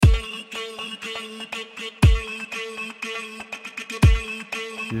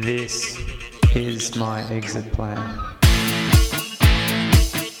This is my exit plan.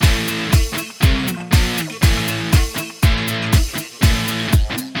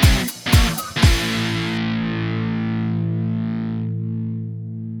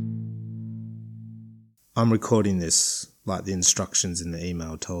 I'm recording this like the instructions in the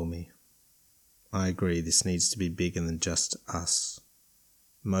email told me. I agree, this needs to be bigger than just us.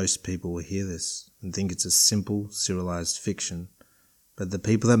 Most people will hear this and think it's a simple, serialized fiction, but the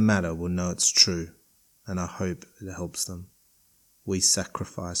people that matter will know it's true, and I hope it helps them. We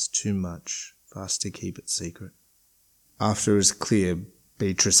sacrifice too much for us to keep it secret. After it was clear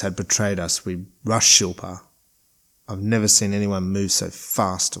Beatrice had betrayed us, we rushed Shilpa. I've never seen anyone move so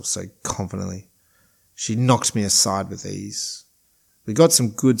fast or so confidently. She knocked me aside with ease. We got some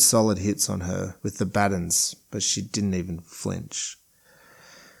good solid hits on her with the batons, but she didn't even flinch.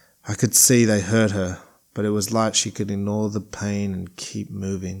 I could see they hurt her, but it was like she could ignore the pain and keep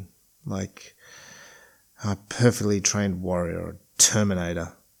moving, like a perfectly trained warrior or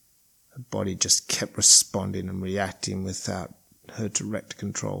terminator. Her body just kept responding and reacting without her direct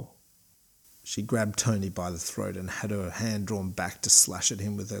control. She grabbed Tony by the throat and had her hand drawn back to slash at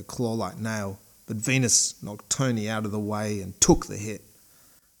him with her claw-like nail. But Venus knocked Tony out of the way and took the hit.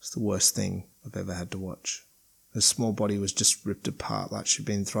 It's the worst thing I've ever had to watch. Her small body was just ripped apart like she'd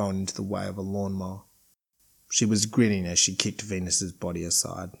been thrown into the way of a lawnmower. She was grinning as she kicked Venus's body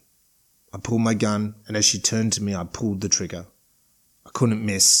aside. I pulled my gun, and as she turned to me, I pulled the trigger. I couldn't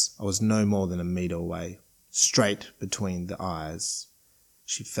miss. I was no more than a metre away, straight between the eyes.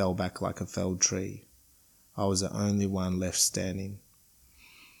 She fell back like a felled tree. I was the only one left standing.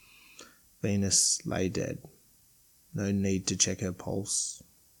 Venus lay dead. No need to check her pulse,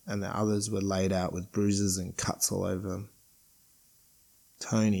 and the others were laid out with bruises and cuts all over them.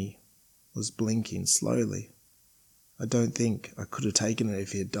 Tony was blinking slowly. I don't think I could have taken it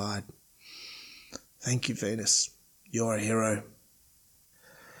if he had died. Thank you, Venus. You're a hero.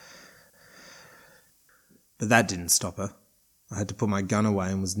 But that didn't stop her. I had to put my gun away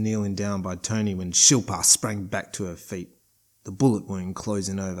and was kneeling down by Tony when Shilpa sprang back to her feet, the bullet wound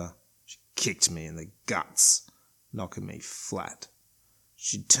closing over. She kicked me in the guts, knocking me flat.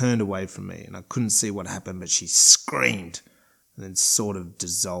 She turned away from me and I couldn't see what happened, but she screamed and then sort of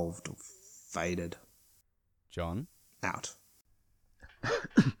dissolved or faded. John? Out.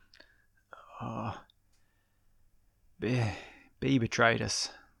 B betrayed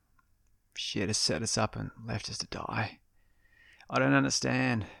us. She had set us up and left us to die. I don't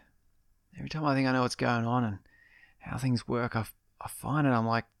understand. Every time I think I know what's going on and how things work, I find it I'm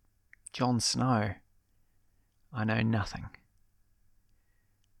like Jon Snow. I know nothing.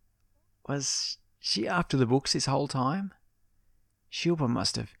 Was she after the books this whole time? Shilpa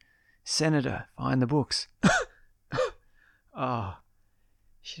must have sent her to find the books. Oh,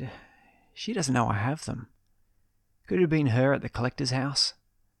 she doesn't know I have them. Could it have been her at the collector's house?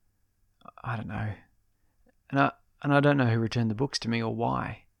 I don't know. And I don't know who returned the books to me or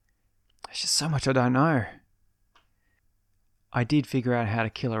why. There's just so much I don't know. I did figure out how to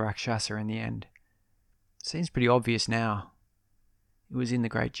kill a Rakshasa in the end. Seems pretty obvious now. It was in the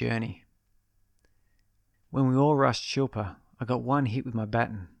Great Journey. When we all rushed Shilpa, I got one hit with my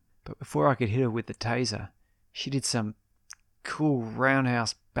baton, but before I could hit her with the taser, she did some cool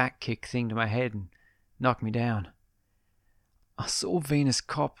roundhouse back kick thing to my head and knocked me down. I saw Venus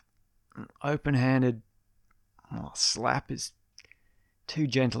cop an open-handed slap is too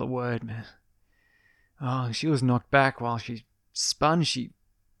gentle a word, man. Oh, she was knocked back while she spun. She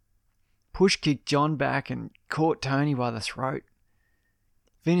push-kicked John back and caught Tony by the throat.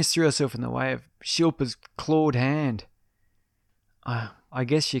 Venus threw herself in the way of Shilpa's clawed hand. I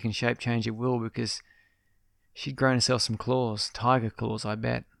guess she can shape change at will because she'd grown herself some claws, tiger claws, I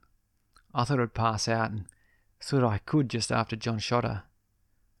bet. I thought I'd pass out and thought I could just after John shot her.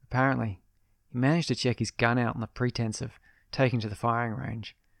 Apparently, he managed to check his gun out on the pretense of taking to the firing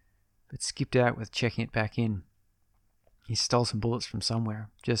range, but skipped out with checking it back in. He stole some bullets from somewhere,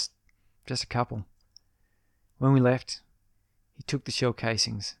 just a couple. When we left, he took the shell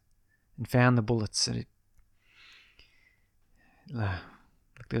casings and found the bullets, and there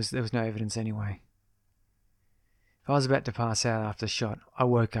was no evidence anyway. If I was about to pass out after the shot, I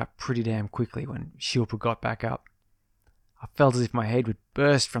woke up pretty damn quickly when Shilpa got back up. I felt as if my head would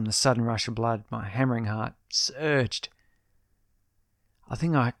burst from the sudden rush of blood. My hammering heart surged. I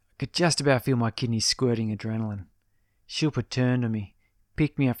think I could just about feel my kidneys squirting adrenaline. Shilpa turned to me,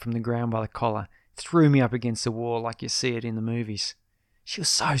 picked me up from the ground by the collar, threw me up against the wall like you see it in the movies. She was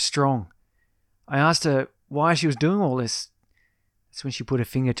so strong. I asked her why she was doing all this. That's when she put her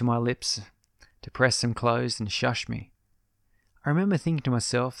finger to my lips to press them closed and shush me. I remember thinking to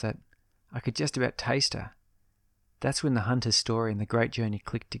myself that I could just about taste her. That's when the hunter's story and the great journey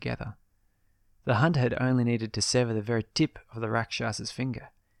clicked together. The hunter had only needed to sever the very tip of the Rakshasa's finger.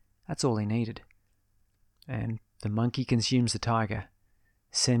 That's all he needed. And the monkey consumes the tiger,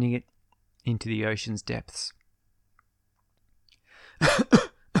 sending it into the ocean's depths.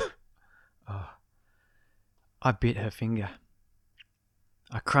 Oh, I bit her finger.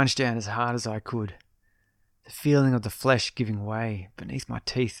 I crunched down as hard as I could. The feeling of the flesh giving way beneath my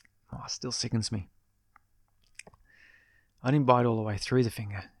teeth still sickens me. I didn't bite all the way through the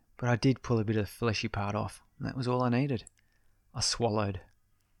finger, but I did pull a bit of the fleshy part off, and that was all I needed. I swallowed.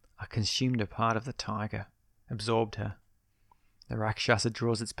 I consumed a part of the tiger, absorbed her. The Rakshasa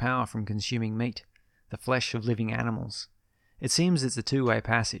draws its power from consuming meat, the flesh of living animals. It seems it's a two-way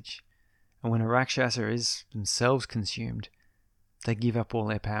passage, and when a Rakshasa is themselves consumed, they give up all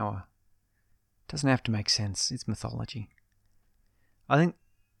their power. It doesn't have to make sense, it's mythology. I think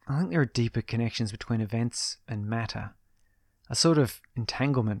there are deeper connections between events and matter, a sort of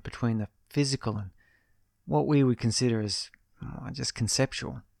entanglement between the physical and what we would consider as just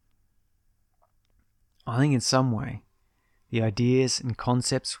conceptual. I think in some way, the ideas and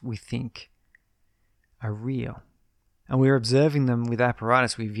concepts we think are real, and we're observing them with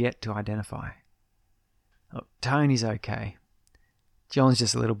apparatus we've yet to identify. Look, Tony's okay. John's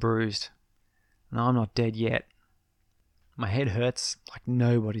just a little bruised, and I'm not dead yet. My head hurts like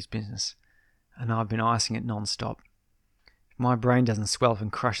nobody's business, and I've been icing it non-stop. If my brain doesn't swell up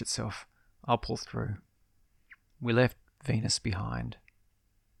and crush itself, I'll pull through. We left Venus behind.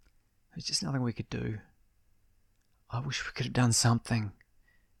 There's just nothing we could do. I wish we could have done something.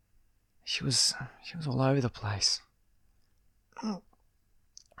 She was all over the place. We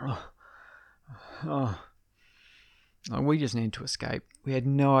just needed to escape. We had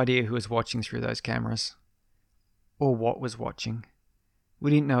no idea who was watching through those cameras, or what was watching.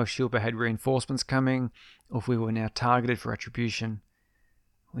 We didn't know if Shilpa had reinforcements coming, or if we were now targeted for retribution.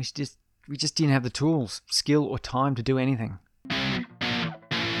 We just didn't have the tools, skill, or time to do anything.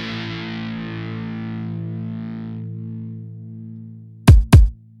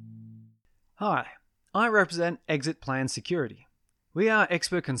 Hi, I represent Exit Plan Security. We are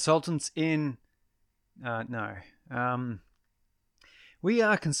expert consultants in... We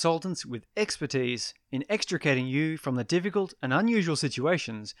are consultants with expertise in extricating you from the difficult and unusual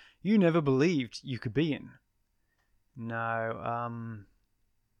situations you never believed you could be in.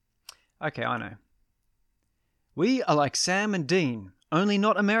 Okay, I know. We are like Sam and Dean, only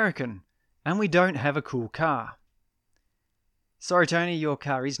not American, and we don't have a cool car. Sorry, Tony, your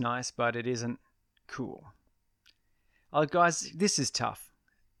car is nice, but it isn't cool. Guys, this is tough.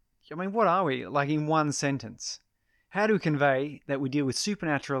 I mean, what are we, like in one sentence? How do we convey that we deal with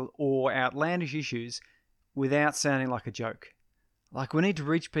supernatural or outlandish issues without sounding like a joke? Like we need to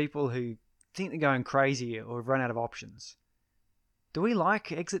reach people who think they're going crazy or have run out of options. Do we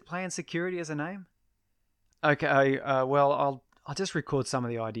like Exit Plan Security as a name? Okay, well, I'll just record some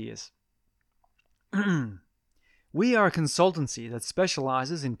of the ideas. We are a consultancy that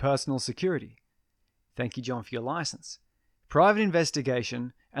specializes in personal security. Thank you, John, for your license. Private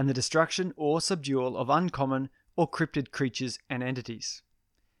investigation and the destruction or subdual of uncommon or cryptid creatures and entities.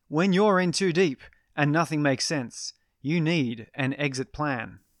 When you're in too deep and nothing makes sense, you need an exit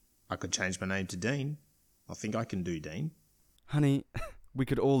plan. I could change my name to Dean. I think I can do Dean. Honey, we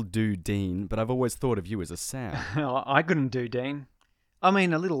could all do Dean, but I've always thought of you as a Sam. I couldn't do Dean. I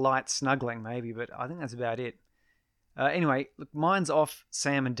mean, a little light snuggling maybe, but I think that's about it. Anyway, look, mine's off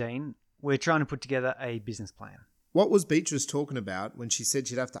Sam and Dean. We're trying to put together a business plan. What was Beatrice talking about when she said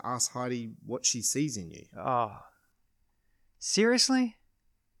she'd have to ask Heidi what she sees in you? Oh, seriously?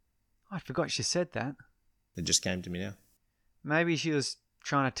 I forgot she said that. It just came to me now. Maybe she was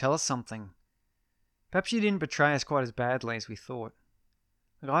trying to tell us something. Perhaps she didn't betray us quite as badly as we thought.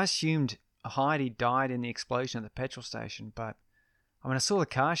 Look, I assumed Heidi died in the explosion at the petrol station, but I saw the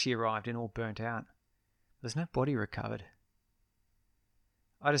car she arrived in all burnt out. There's no body recovered.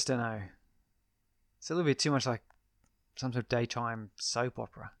 I just don't know. It's a little bit too much like some sort of daytime soap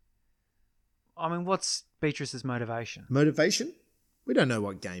opera. I mean, what's Beatrice's motivation? Motivation? We don't know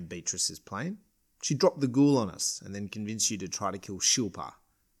what game Beatrice is playing. She dropped the ghoul on us and then convinced you to try to kill Shilpa.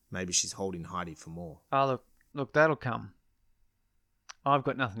 Maybe she's holding Heidi for more. Oh, look, that'll come. I've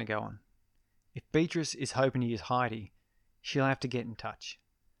got nothing to go on. If Beatrice is hoping to use Heidi, she'll have to get in touch.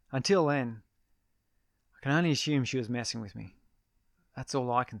 Until then, I can only assume she was messing with me. That's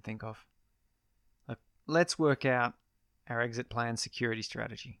all I can think of. Look, let's work out our exit plan security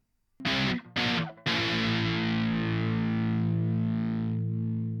strategy.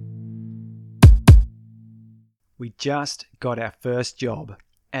 We just got our first job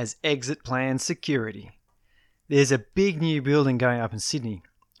as exit plan security. There's a big new building going up in Sydney,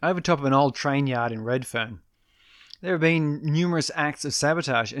 over top of an old train yard in Redfern. There have been numerous acts of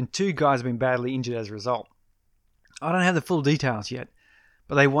sabotage and 2 guys have been badly injured as a result. I don't have the full details yet,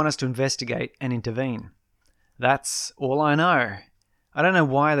 but they want us to investigate and intervene. That's all I know. I don't know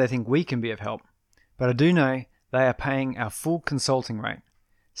why they think we can be of help, but I do know they are paying our full consulting rate,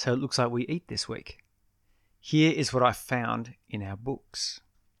 so it looks like we eat this week. Here is what I found in our books.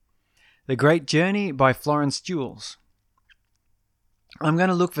 The Great Journey by Florence Jules. I'm going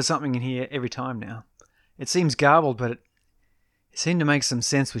to look for something in here every time now. It seems garbled, but it seemed to make some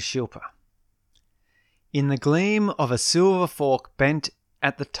sense with Shilpa. In the gleam of a silver fork bent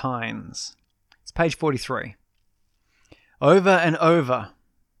at the tines. It's page 43. Over and over.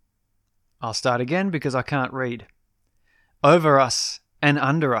 I'll start again because I can't read. Over us and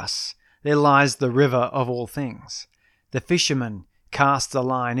under us there lies the river of all things. The fisherman casts a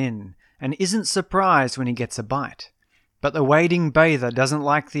line in and isn't surprised when he gets a bite. But the wading bather doesn't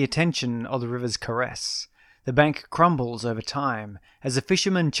like the attention of the river's caress. The bank crumbles over time as the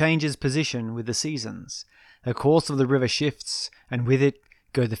fisherman changes position with the seasons. The course of the river shifts, and with it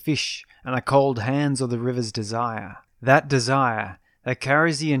go the fish and the cold hands of the river's desire. That desire that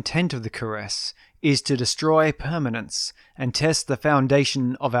carries the intent of the caress is to destroy permanence and test the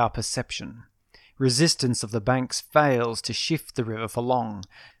foundation of our perception. Resistance of the banks fails to shift the river for long,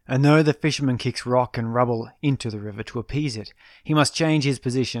 and though the fisherman kicks rock and rubble into the river to appease it, he must change his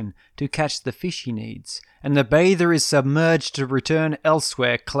position to catch the fish he needs, and the bather is submerged to return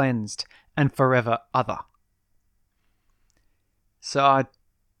elsewhere cleansed and forever other. So I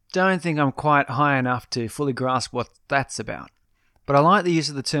don't think I'm quite high enough to fully grasp what that's about, but I like the use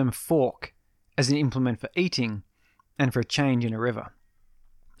of the term fork as an implement for eating and for a change in a river.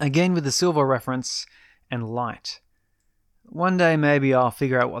 Again with the silver reference and light. One day maybe I'll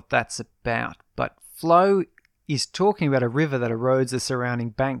figure out what that's about, but flow is talking about a river that erodes the surrounding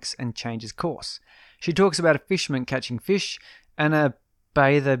banks and changes course. She talks about a fisherman catching fish and a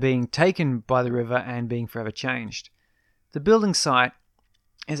bather being taken by the river and being forever changed. The building site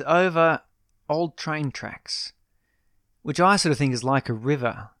is over old train tracks, which I sort of think is like a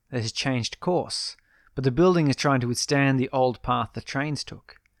river that has changed course, but the building is trying to withstand the old path the trains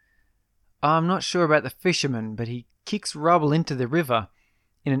took. I'm not sure about the fisherman, but he kicks rubble into the river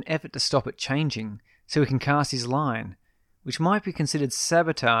in an effort to stop it changing so he can cast his line, which might be considered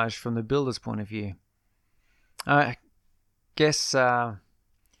sabotage from the builder's point of view. I guess I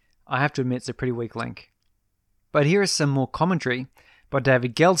have to admit it's a pretty weak link. But here is some more commentary by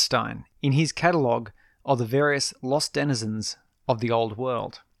David Geldstein in his catalogue of the various lost denizens of the old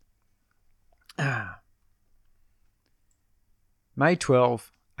world. May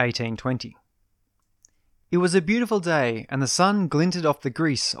 12, 1820. It was a beautiful day, and the sun glinted off the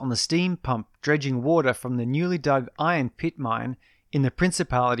grease on the steam pump dredging water from the newly dug iron pit mine in the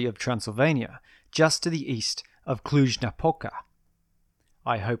Principality of Transylvania, just to the east of Cluj-Napoca.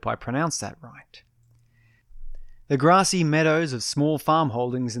 I hope I pronounced that right. The grassy meadows of small farm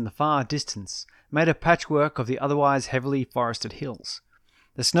holdings in the far distance made a patchwork of the otherwise heavily forested hills.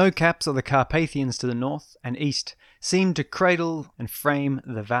 The snow caps of the Carpathians to the north and east seemed to cradle and frame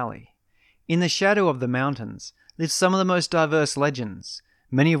the valley. In the shadow of the mountains lived some of the most diverse legends,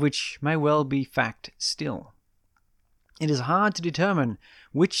 many of which may well be fact still. It is hard to determine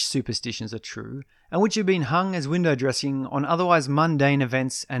which superstitions are true and which have been hung as window dressing on otherwise mundane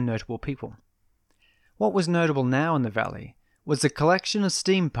events and notable people. What was notable now in the valley was the collection of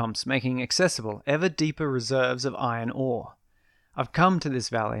steam pumps making accessible ever deeper reserves of iron ore. I've come to this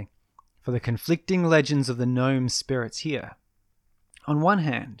valley for the conflicting legends of the gnome spirits here. On one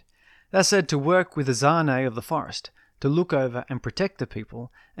hand, they're said to work with the Zane of the forest, to look over and protect the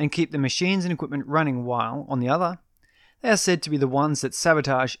people and keep the machines and equipment running, while, on the other, they are said to be the ones that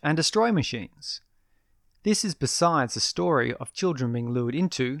sabotage and destroy machines. This is besides the story of children being lured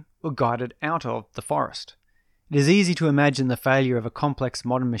into or guided out of the forest. It is easy to imagine the failure of a complex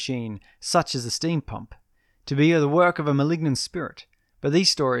modern machine such as the steam pump to be the work of a malignant spirit, but these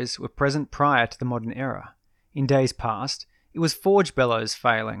stories were present prior to the modern era. In days past, it was forge bellows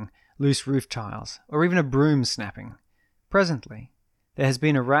failing, loose roof tiles, or even a broom snapping. Presently, there has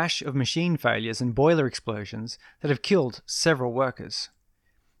been a rash of machine failures and boiler explosions that have killed several workers.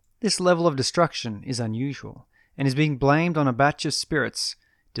 This level of destruction is unusual, and is being blamed on a batch of spirits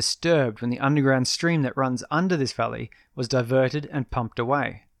disturbed when the underground stream that runs under this valley was diverted and pumped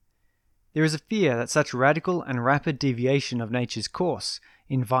away. There is a fear that such radical and rapid deviation of nature's course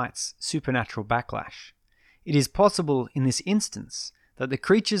invites supernatural backlash. It is possible in this instance that the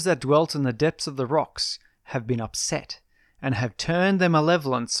creatures that dwelt in the depths of the rocks have been upset and have turned their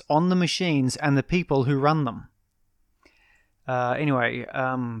malevolence on the machines and the people who run them.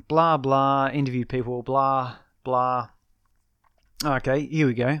 Blah, blah, interview people, blah, blah. Okay, here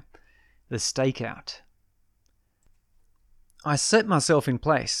we go. The stakeout. I set myself in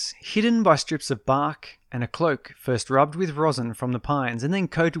place, hidden by strips of bark and a cloak first rubbed with rosin from the pines and then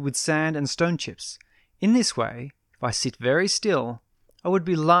coated with sand and stone chips. In this way, if I sit very still, I would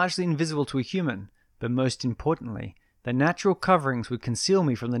be largely invisible to a human, but most importantly, the natural coverings would conceal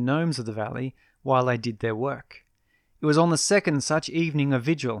me from the gnomes of the valley while they did their work. It was on the second such evening of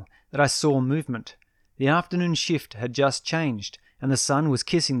vigil that I saw movement. The afternoon shift had just changed, and the sun was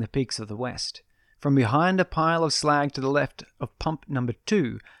kissing the peaks of the west. From behind a pile of slag to the left of pump number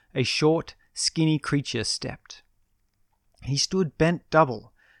 2, a short, skinny creature stepped. He stood bent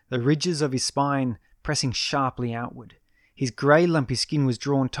double, the ridges of his spine pressing sharply outward. His grey lumpy skin was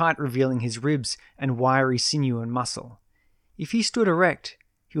drawn tight, revealing his ribs and wiry sinew and muscle. If he stood erect,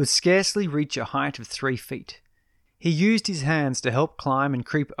 he would scarcely reach a height of 3 feet. He used his hands to help climb and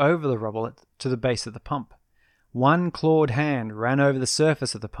creep over the rubble to the base of the pump. One clawed hand ran over the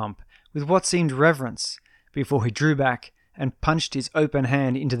surface of the pump with what seemed reverence before he drew back and punched his open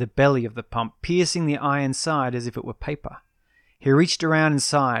hand into the belly of the pump, piercing the iron side as if it were paper. He reached around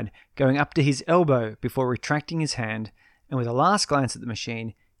inside, going up to his elbow before retracting his hand, and with a last glance at the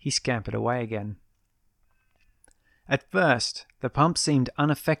machine, he scampered away again. At first, the pump seemed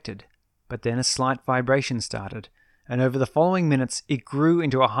unaffected, but then a slight vibration started, and over the following minutes it grew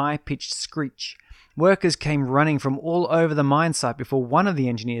into a high-pitched screech. Workers came running from all over the mine site before one of the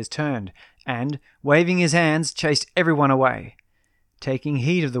engineers turned and, waving his hands, chased everyone away. Taking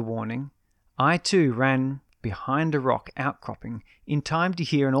heed of the warning, I too ran behind a rock outcropping in time to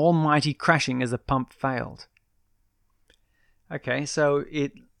hear an almighty crashing as the pump failed. Okay, so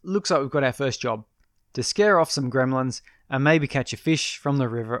it looks like we've got our first job, to scare off some gremlins and maybe catch a fish from the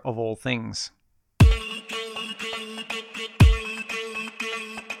river of all things.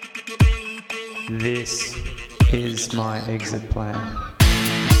 This is my exit plan.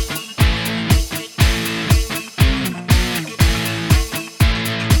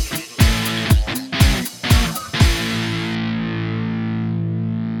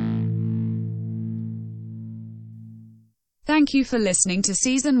 Thank you for listening to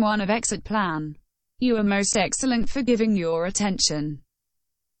Season 1 of Exit Plan. You are most excellent for giving your attention.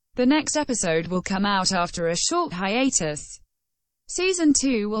 The next episode will come out after a short hiatus. Season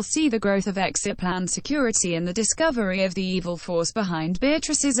 2 will see the growth of Exit Plan security and the discovery of the evil force behind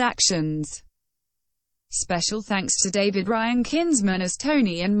Beatrice's actions. Special thanks to David Ryan Kinsman as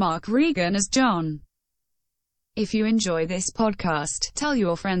Tony and Mark Regan as John. If you enjoy this podcast, tell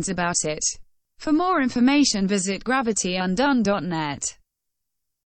your friends about it. For more information visit gravityundone.net.